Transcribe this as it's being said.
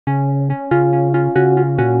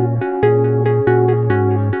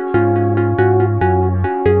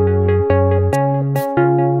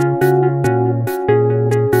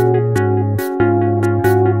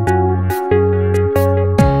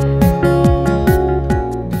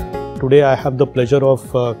today I have the pleasure of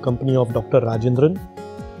company of Dr. Rajendran.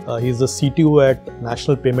 He is the CTO at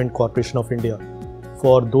National Payment Corporation of India.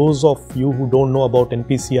 For those of you who don't know about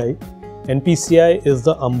NPCI, NPCI is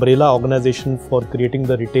the umbrella organization for creating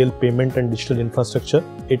the retail payment and digital infrastructure.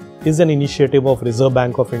 It is an initiative of Reserve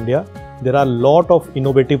Bank of India. There are a lot of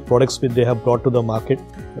innovative products which they have brought to the market,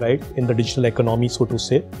 right, in the digital economy, so to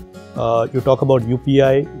say. You talk about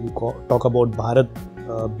UPI, you talk about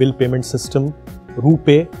Bharat bill payment system,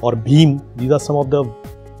 RuPay or Bheem. These are some of the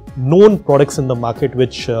known products in the market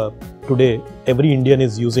which today every Indian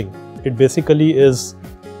is using. It basically is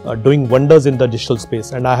doing wonders in the digital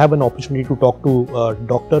space, and I have an opportunity to talk to a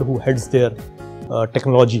doctor who heads their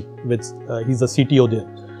technology. He's the CTO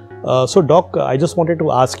there. So Doc, I just wanted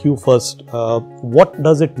to ask you first, what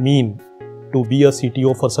does it mean to be a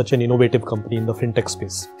CTO for such an innovative company in the fintech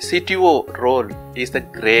space? CTO role is the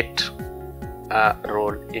great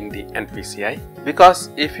role in the NPCI, because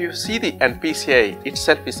if you see the NPCI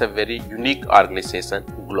itself is a very unique organization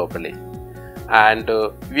globally, and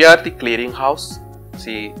we are the clearing house.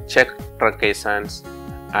 See, check truncations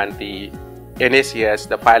and the NACS,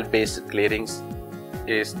 the file-based clearings,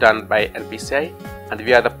 is done by NPCI, and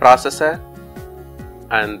we are the processor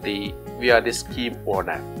and we are the scheme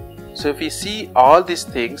owner. So if we see all these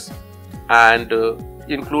things, and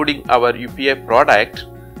including our UPI product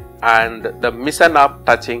and the mission of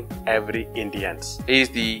touching every Indians is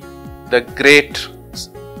the great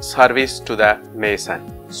service to the nation.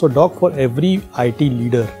 So Doc, for every IT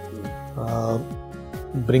leader,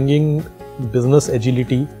 bringing business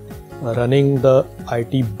agility, running the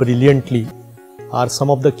IT brilliantly are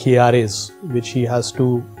some of the KRAs which he has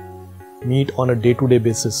to meet on a day-to-day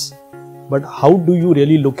basis. But how do you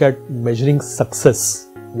really look at measuring success?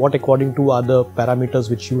 What according to are the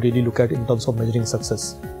parameters which you really look at in terms of measuring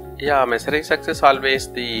success? Yeah, measuring success always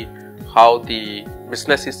how the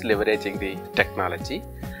business is leveraging the technology,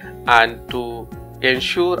 and to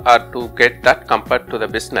ensure or to get that comfort to the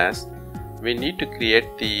business, we need to create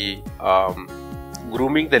the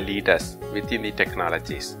grooming the leaders within the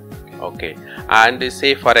technologies. Okay, and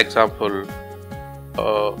say for example,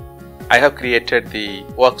 I have created the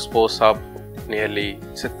workforce of nearly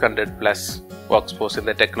 600 plus workforce in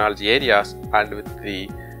the technology areas, and with the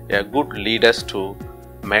good leaders to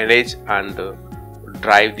manage and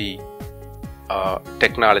drive the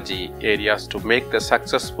technology areas to make the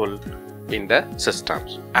successful in the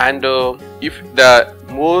systems. And if the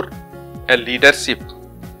more leadership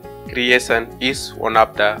creation is one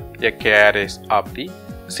of the KRAs of the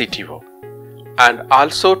CTO, and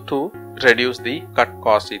also to reduce the cut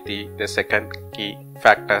cost is the second key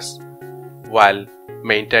factors while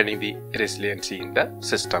maintaining the resiliency in the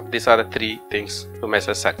system. These are the three things to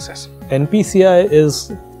measure success. NPCI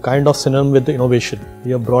is kind of synonym with the innovation. We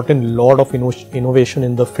have brought in a lot of innovation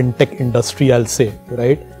in the fintech industry, I'll say,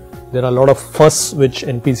 right? There are a lot of fuss which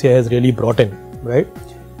NPCI has really brought in, right?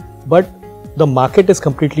 But the market is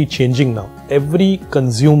completely changing now. Every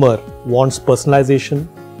consumer wants personalization.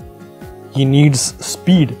 He needs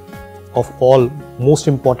speed of all. Most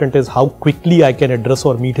important is how quickly I can address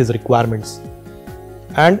or meet his requirements,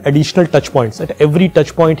 and additional touch points. At every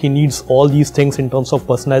touch point he needs all these things in terms of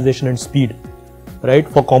personalization and speed, right?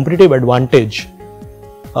 For competitive advantage,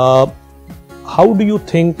 how do you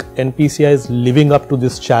think NPCI is living up to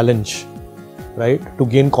this challenge, right, to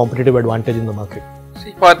gain competitive advantage in the market?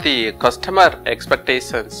 See, for the customer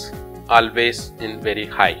expectations always in very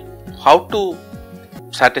high, how to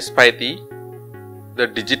satisfy the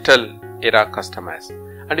digital era customers.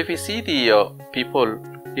 And if you see the people,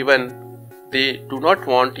 even they do not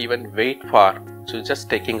want even wait for just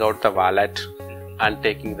taking out the wallet and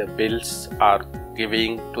taking the bills or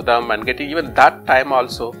giving to them and getting, even that time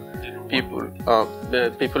also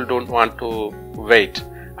the people don't want to wait,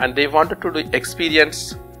 and they wanted to do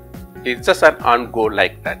experience. It's just an on go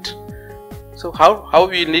like that. So how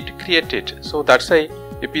we need to create it? So that's why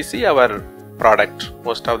if you see our product,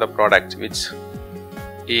 most of the products which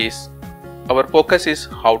is our focus is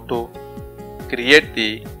how to create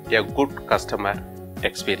a good customer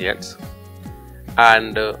experience,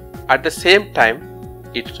 and at the same time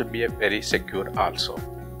it should be a very secure also.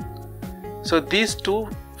 So these two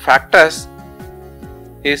factors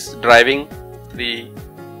is driving the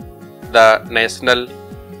national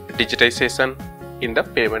digitization in the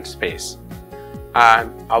payment space,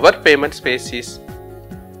 and our payment space is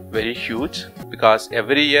very huge because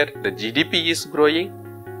every year the GDP is growing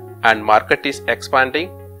and market is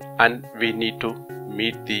expanding, and we need to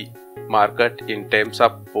meet the market in terms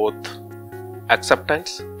of both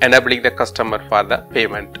acceptance, enabling the customer for the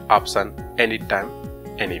payment option anytime,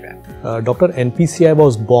 anywhere. Dr. NPCI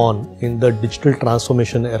was born in the digital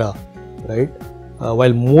transformation era, right?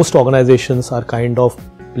 While most organizations are kind of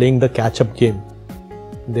playing the catch-up game,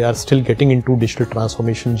 they are still getting into digital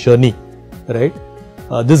transformation journey, right?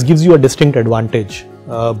 This gives you a distinct advantage.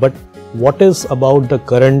 But what is about the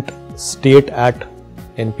current state at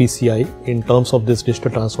NPCI in terms of this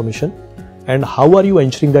digital transformation, and how are you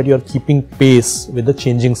ensuring that you are keeping pace with the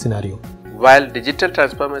changing scenario? While digital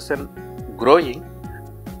transformation growing,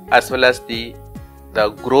 as well as the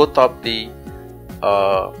growth of the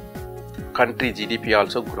country GDP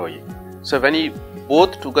also growing. So when you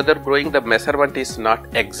both together growing, the measurement is not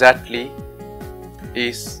exactly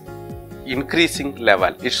is increasing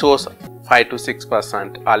level. It shows 5 to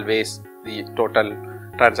 6% always the total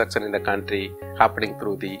transaction in the country happening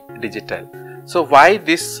through the digital. So why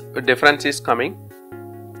this difference is coming?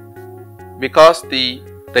 Because the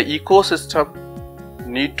ecosystem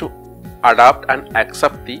need to adapt and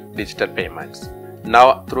accept the digital payments.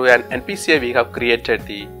 Now through an NPCI we have created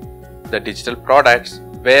the digital products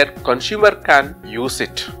where consumer can use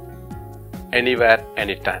it anywhere,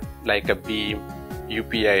 anytime, like a BEAM,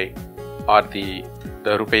 UPI, or the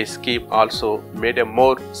RuPay scheme also made a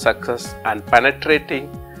more success and penetrating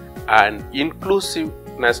and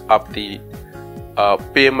inclusiveness of the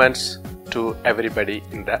payments to everybody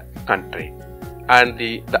in the country. And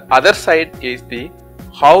the other side is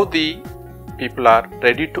how the people are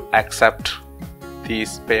ready to accept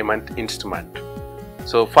these payment instrument.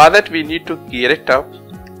 So for that we need to gear it up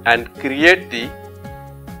and create the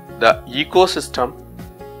ecosystem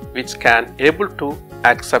which can able to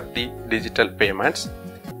accept the digital payments.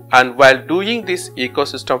 And while doing this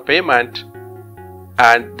ecosystem payment,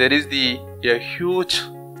 and there is a huge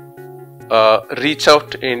reach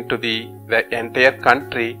out into the entire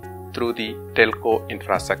country through the telco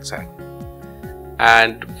infrastructure.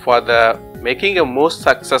 And for the making a most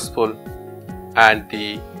successful and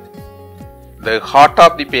the heart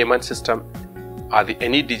of the payment system or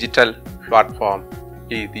any digital platform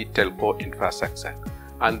is the telco infrastructure,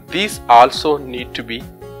 and these also need to be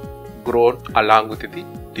grown along with the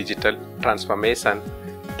digital transformation.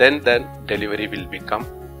 Then delivery will become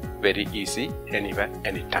very easy anywhere,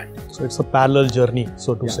 anytime. So it's a parallel journey,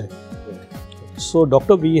 so to say. So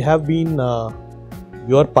Doctor, we have been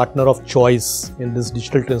your partner of choice in this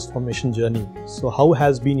digital transformation journey. So how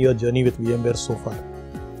has been your journey with VMware so far?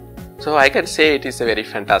 So I can say it is a very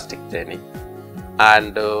fantastic journey,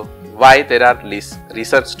 and why there are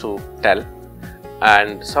reasons to tell.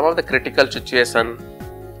 And some of the critical situation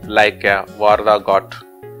like Varda got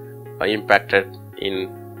impacted in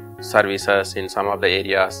services in some of the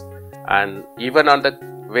areas, and even on the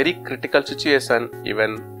very critical situation,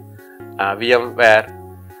 even VMware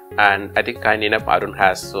and I think kind enough Arun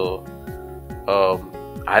has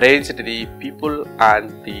arranged the people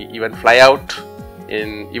and even fly out.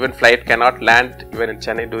 Even flight cannot land even in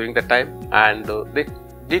Chennai during the time, and they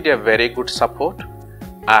did a very good support,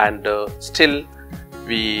 and still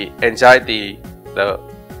we enjoy the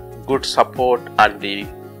good support and the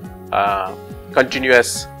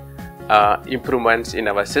continuous improvements in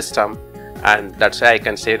our system, and that's why I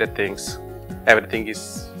can say that everything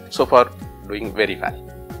is so far doing very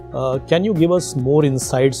well. Can you give us more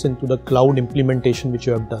insights into the cloud implementation which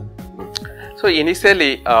you have done? So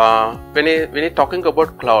initially, when you're talking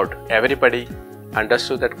about cloud, everybody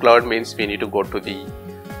understood that cloud means we need to go to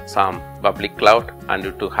some public cloud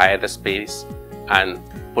and to hire the space and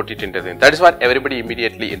put it into the. That is what everybody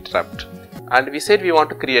immediately interrupt. And we said we want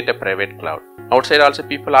to create a private cloud. Outside also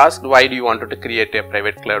people asked, why do you want to create a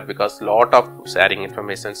private cloud? Because lot of sharing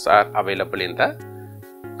informations are available in the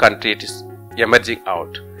country. It is emerging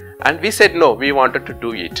out. And we said no, we wanted to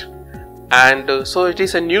do it. And so it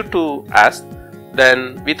is a new to us.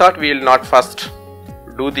 Then we thought we will not first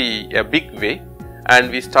do a big way,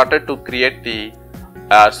 and we started to create the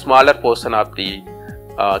smaller portion of the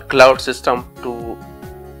cloud system to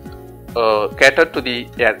cater to the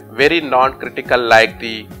very non-critical like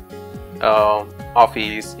the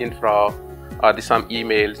office infra or some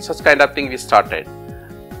email, such kind of thing we started.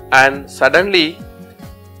 And suddenly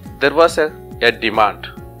there was a demand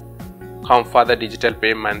come for the digital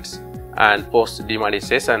payments and post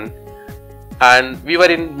demonetization, and we were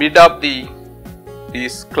in mid of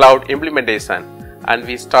this cloud implementation, and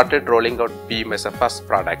we started rolling out Beam as a first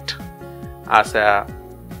product as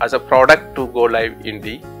a product to go live in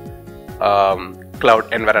the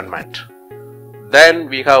cloud environment. Then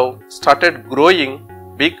we have started growing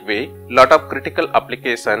big way, lot of critical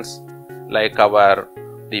applications like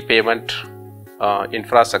the payment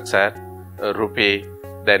infrastructure, RuPay,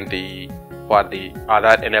 then for the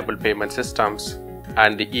other enabled payment systems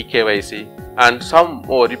and the eKYC and some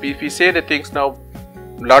more. If we say the things now,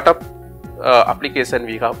 lot of application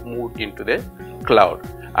we have moved into the cloud,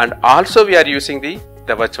 and also we are using the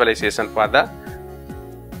virtualization for the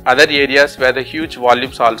other areas where the huge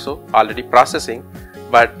volumes also already processing,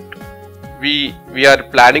 but we are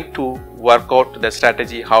planning to work out the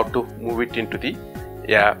strategy how to move it into the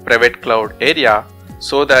private cloud area,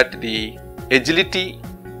 so that the agility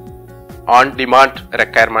on demand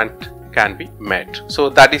requirement can be met. So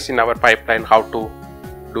that is in our pipeline, how to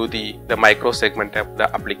do the micro segment of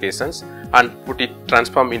the applications and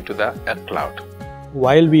transform into the cloud.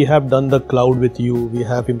 While we have done the cloud with you, we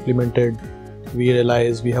have implemented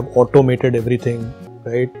vRealize, we have automated everything,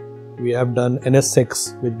 right? We have done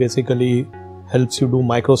NSX, which basically helps you do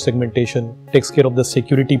micro segmentation, takes care of the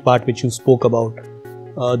security part which you spoke about.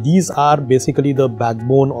 These are basically the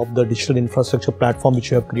backbone of the digital infrastructure platform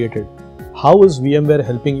which you have created. How is VMware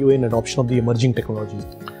helping you in adoption of the emerging technologies?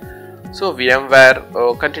 So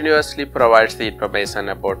VMware continuously provides the information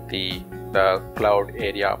about the cloud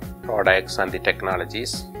area products and the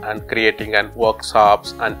technologies, and creating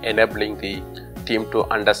workshops and enabling the team to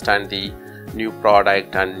understand the new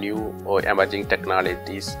product and new emerging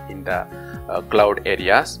technologies in the cloud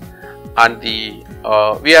areas. And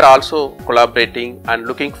we are also collaborating and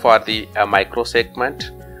looking for the micro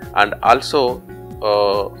segment, and also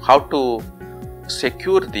how to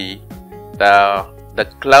secure the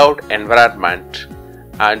cloud environment,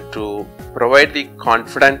 and to provide the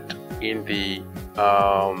confidence in the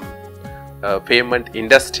payment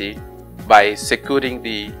industry by securing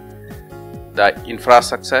the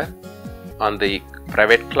infrastructure on the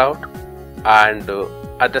private cloud, and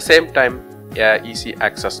at the same time easy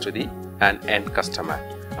access to the end customer.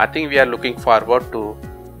 I think we are looking forward to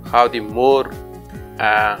how the more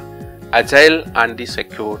agile and the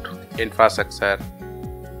secured infrastructure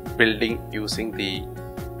building using the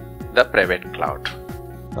private cloud.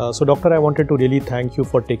 So Doctor, I wanted to really thank you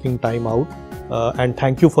for taking time out and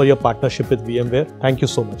thank you for your partnership with VMware. Thank you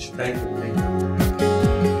so much. Thank you.